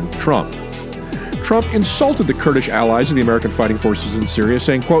supporting Trump. Trump insulted the Kurdish allies of the American fighting forces in Syria,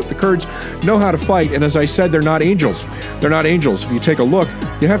 saying, quote, "The Kurds know how to fight, and as I said, they're not angels. They're not angels. If you take a look,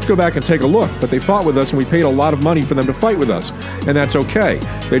 you have to go back and take a look. But they fought with us, and we paid a lot of money for them to fight with us. And that's okay.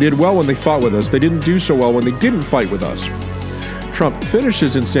 They did well when they fought with us. They didn't do so well when they didn't fight with us." Trump finished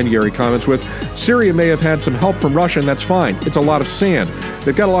his incendiary comments with, "Syria may have had some help from Russia, and that's fine. It's a lot of sand.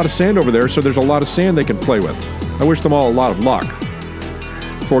 They've got a lot of sand over there, so there's a lot of sand they can play with. I wish them all a lot of luck."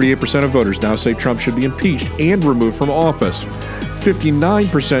 48% of voters now say Trump should be impeached and removed from office.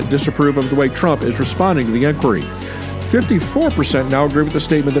 59% disapprove of the way Trump is responding to the inquiry. 54% now agree with the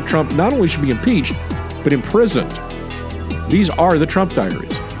statement that Trump not only should be impeached, but imprisoned. These are the Trump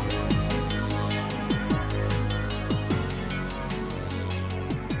Diaries.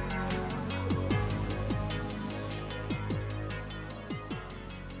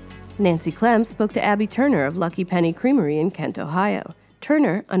 Nancy Clem spoke to Abby Turner of Lucky Penny Creamery in Kent, Ohio.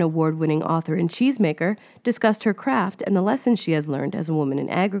 Turner, an award-winning author and cheesemaker, discussed her craft and the lessons she has learned as a woman in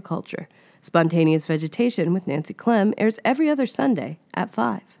agriculture. Spontaneous Vegetation with Nancy Clem airs every other Sunday at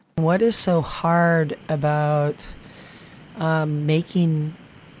 5. What is so hard about making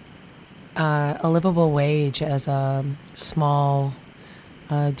a livable wage as a small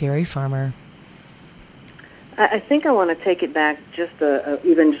dairy farmer? I think I want to take it back just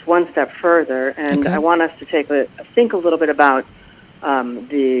even one step further, and I want us to think a little bit about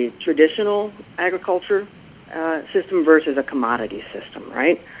the traditional agriculture system versus a commodity system,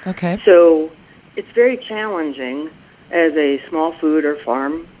 right? Okay. So it's very challenging as a small food or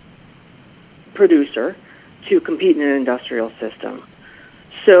farm producer to compete in an industrial system.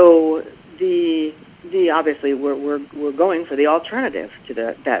 So the obviously we're going for the alternative to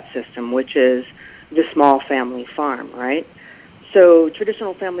that system, which is the small family farm, right? So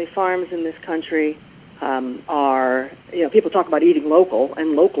traditional family farms in this country are, people talk about eating local,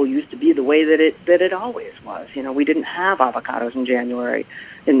 and local used to be the way that it always was. We didn't have avocados in January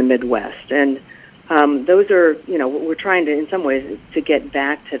in the Midwest, and those are, we're trying to, in some ways, to get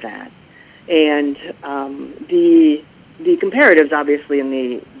back to that. And the comparatives, obviously, in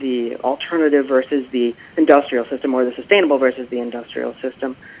the alternative versus the industrial system, or the sustainable versus the industrial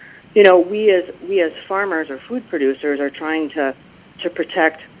system, we as farmers or food producers are trying to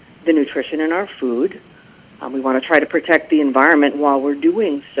protect the nutrition in our food. We want to try to protect the environment while we're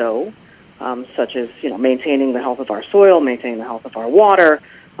doing so, such as maintaining the health of our soil, maintaining the health of our water,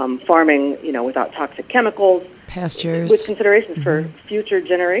 farming without toxic chemicals, pastures, with considerations for future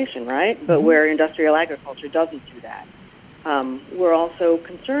generation, right? But where industrial agriculture doesn't do that. We're also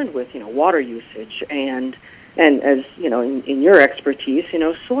concerned with water usage and as in your expertise,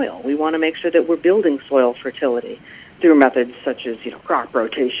 soil. We want to make sure that we're building soil fertility through methods such as crop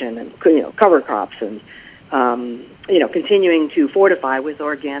rotation and cover crops and continuing to fortify with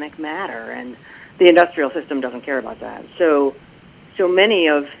organic matter. And the industrial system doesn't care about that. So many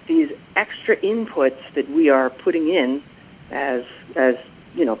of these extra inputs that we are putting in as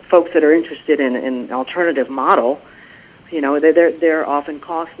folks that are interested in an alternative model, they're often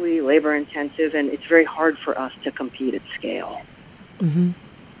costly, labor intensive, and it's very hard for us to compete at scale. Mm-hmm.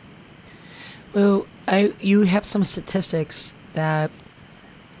 Well, you have some statistics that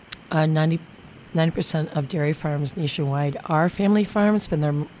 90% of dairy farms nationwide are family farms, but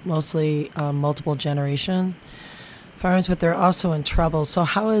they're mostly multiple generation farms, but they're also in trouble. So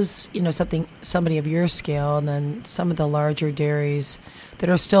how is somebody of your scale, and then some of the larger dairies that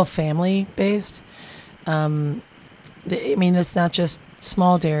are still family based? It's not just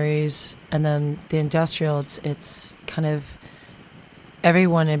small dairies, and then the industrial. It's kind of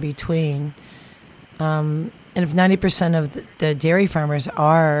everyone in between. And if 90% of the dairy farmers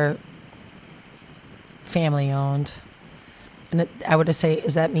are family owned, and I would say,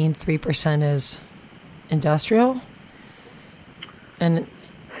 does that mean 3% is industrial? And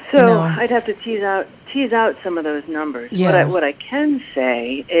so I'd have to tease out some of those numbers. Yeah. What I can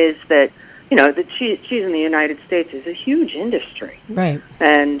say is that the cheese in the United States is a huge industry, right?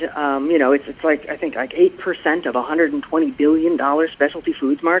 And it's like, I think, like 8% of $120 billion specialty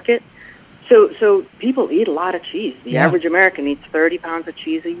foods market. So people eat a lot of cheese. The average American eats 30 pounds of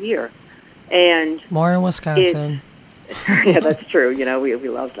cheese a year, and more in Wisconsin. Yeah, that's true. We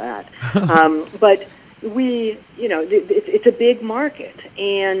love that. But it's a big market,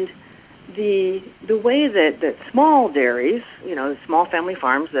 and the way that small dairies, small family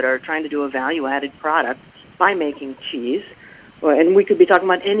farms that are trying to do a value-added product by making cheese, and we could be talking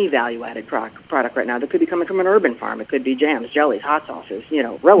about any value-added product right now that could be coming from an urban farm. It could be jams, jellies, hot sauces,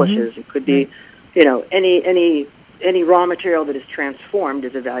 relishes. It could be, any raw material that is transformed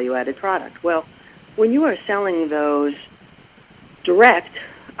as a value-added product. Well, when you are selling those direct,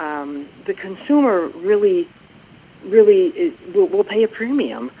 the consumer really will pay a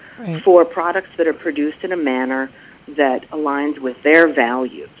premium for products that are produced in a manner that aligns with their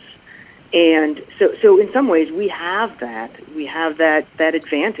values. And so in some ways we have that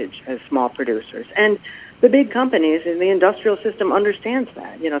advantage as small producers. And the big companies in the industrial system understands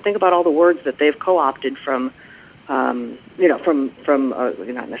that. Think about all the words that they've co-opted from not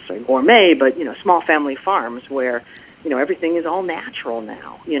necessarily gourmet, but small family farms where everything is all natural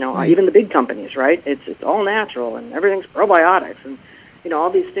now. Even the big companies, right? It's all natural and everything's probiotics and all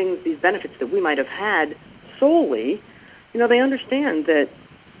these things, these benefits that we might have had solely. They understand that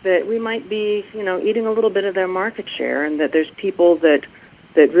we might be eating a little bit of their market share, and that there's people that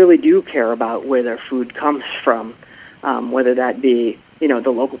really do care about where their food comes from, whether that be the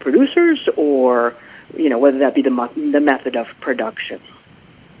local producers or whether that be the method of production.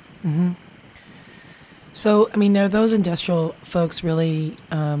 Mm-hmm. So, are those industrial folks really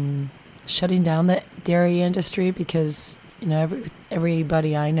shutting down the dairy industry? Because,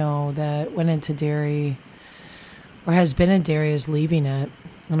 everybody I know that went into dairy or has been in dairy is leaving it.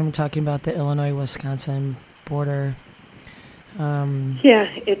 And I'm talking about the Illinois-Wisconsin border. Yeah,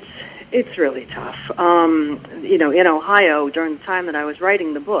 it's really tough. In Ohio, during the time that I was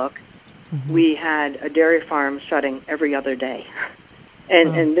writing the book, we had a dairy farm shutting every other day.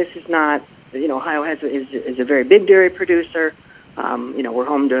 And this is not... Ohio is a very big dairy producer. We were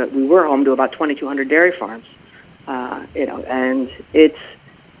home to about 2,200 dairy farms. And it's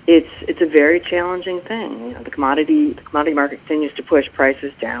it's a very challenging thing. You know, the commodity market continues to push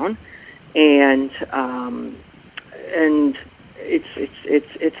prices down, and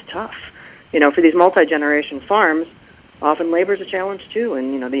it's tough. You know, for these multi-generation farms, often labor is a challenge too.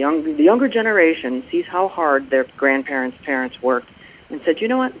 And you know, the younger generation sees how hard their grandparents' parents worked, and said, you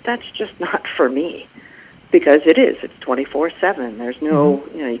know what, that's just not for me, because it is. It's 24/7. There's no,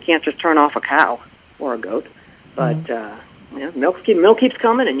 you know, you can't just turn off a cow or a goat, but you know, milk keeps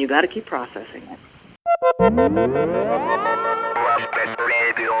coming, and you got to keep processing it.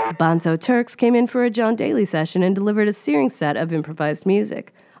 Bonzo Turks came in for a John Daly session and delivered a searing set of improvised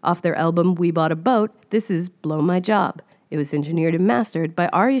music. Off their album We Bought a Boat, this is Blow My Job. It was engineered and mastered by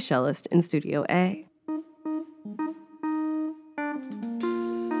Ari Shellist in Studio A.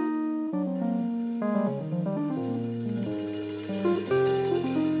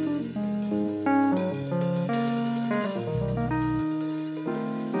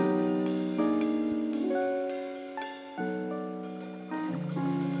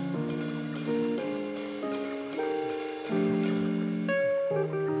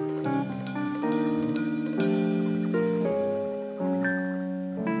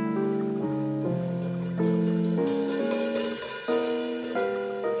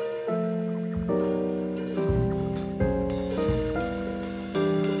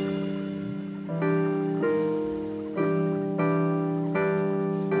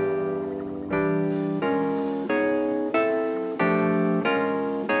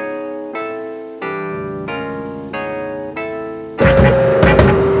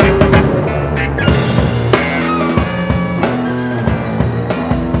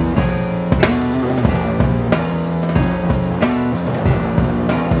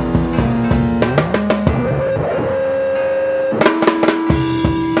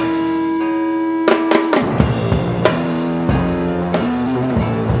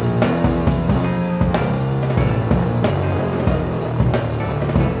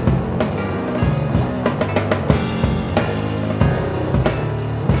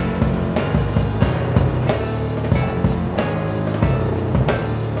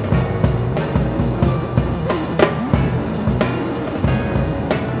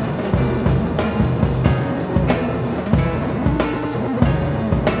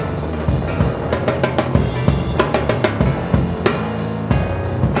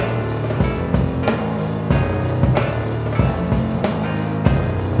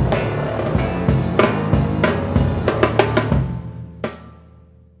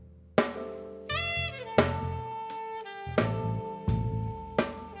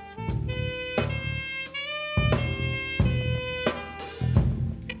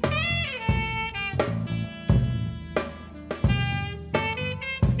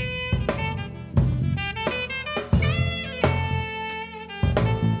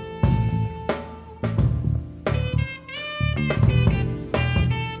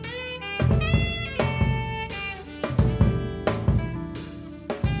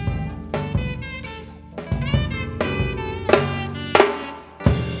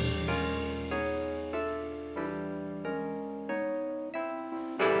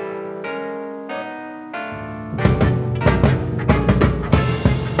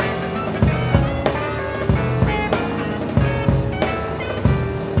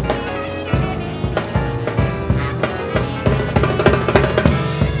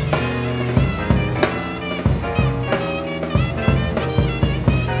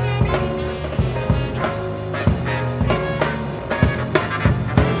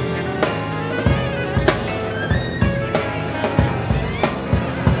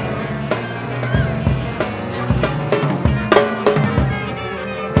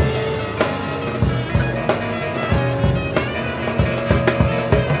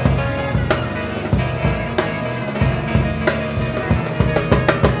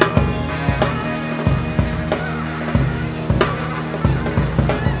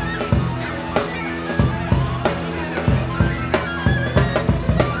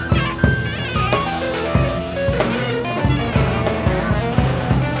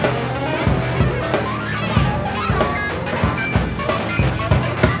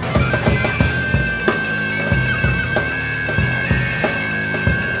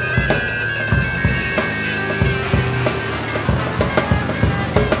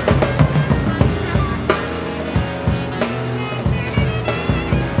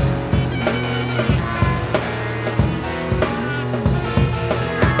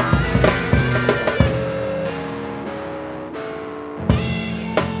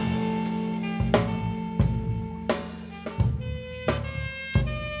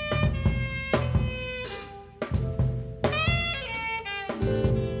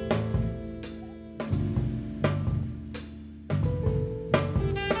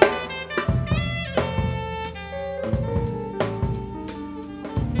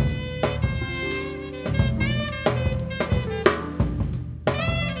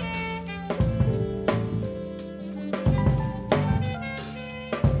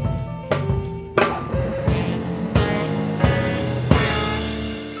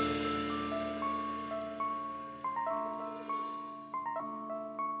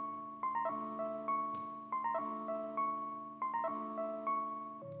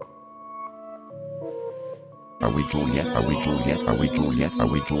 Are we Juliet? Are we Juliet? Are we Juliet? Are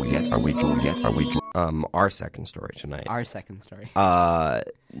we Juliet? Are we Juliet? Are we Juliet? Our second story tonight. Our second story.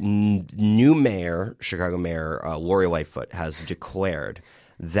 New mayor, Chicago Mayor Lori Lightfoot has declared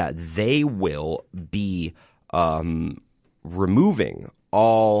that they will be removing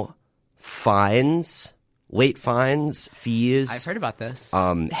all fines, late fines, fees. I've heard about this.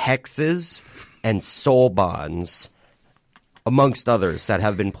 Hexes and soul bonds, amongst others, that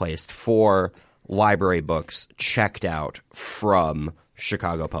have been placed for library books checked out from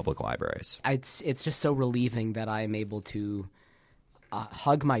Chicago Public Libraries. It's just so relieving that I'm able to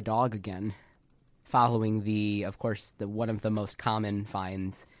hug my dog again, following the one of the most common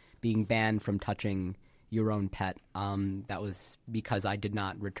fines being banned from touching your own pet. That was because I did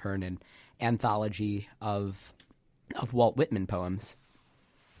not return an anthology of Walt Whitman poems.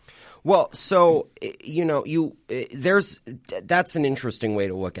 Well, so that's an interesting way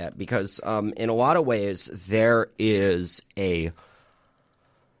to look at, because in a lot of ways there's a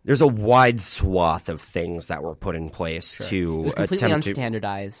wide swath of things that were put in place to It was completely attempt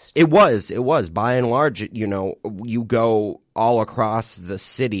unstandardized. It was by and large. You go all across the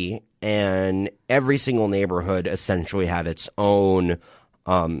city, and every single neighborhood essentially had its own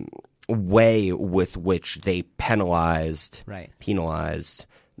way with which they penalized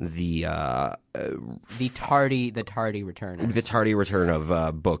the tardy return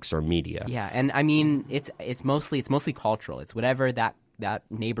of books or media. Yeah, and I mean it's mostly cultural. It's whatever that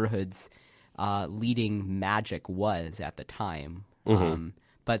neighborhood's leading magic was at the time. Mm-hmm.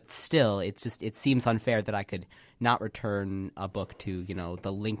 But still, it seems unfair that I could not return a book to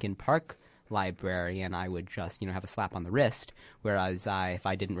the Lincoln Park library and I would just have a slap on the wrist, whereas if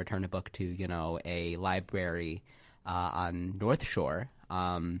I didn't return a book to a library on North Shore,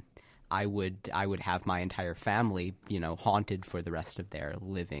 I would have my entire family haunted for the rest of their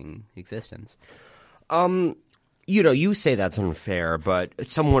living existence. You say that's unfair, but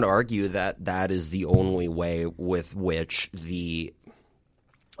some would argue that is the only way with which the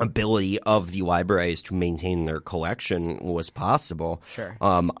ability of the libraries to maintain their collection was possible. Sure.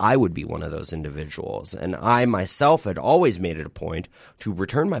 I would be one of those individuals, and I myself had always made it a point to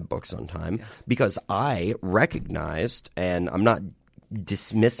return my books on time because I recognized, and I'm not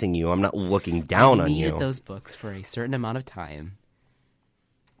dismissing you, I'm not looking down on you. I needed those books for a certain amount of time.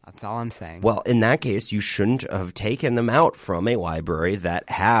 That's all I'm saying. Well, in that case, you shouldn't have taken them out from a library that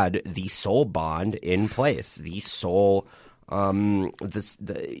had the soul bond in place. The soul, the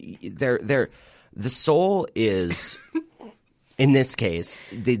soul is, in this case,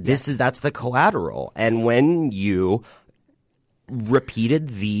 that's the collateral. And when you repeated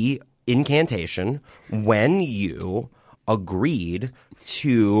the incantation, when you agreed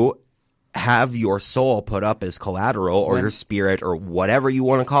to have your soul put up as collateral, or your spirit, or whatever you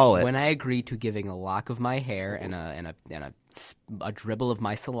want to call it. When I agreed to giving a lock of my hair and a dribble of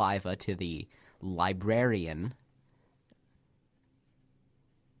my saliva to the librarian.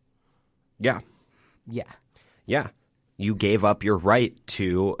 Yeah. You gave up your right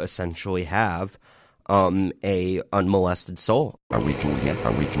to essentially have a unmolested soul. Are we Juliet?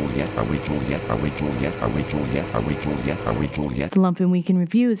 Are we Juliet? Are we Juliet? Are we Juliet? Are we Juliet? Are we Juliet? Are we Juliet? The Lumpen Week in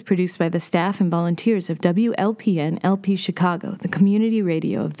Review is produced by the staff and volunteers of WLPN LP Chicago, the community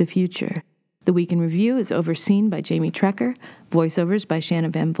radio of the future. The Week in Review is overseen by Jamie Trecker, voiceovers by Shanna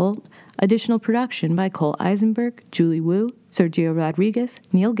Van Volt, additional production by Cole Eisenberg, Julie Wu, Sergio Rodriguez,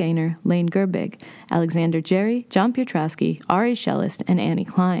 Neil Gaynor, Lane Gerbig, Alexander Jerry, John Piotrowski, Ari Shellist, and Annie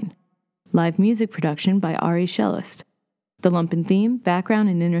Klein. Live music production by Ari Shellist. The Lumpen theme, background,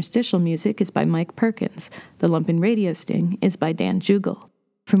 and interstitial music is by Mike Perkins. The Lumpen radio sting is by Dan Jugel.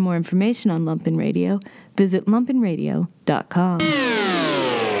 For more information on Lumpen Radio, visit lumpenradio.com.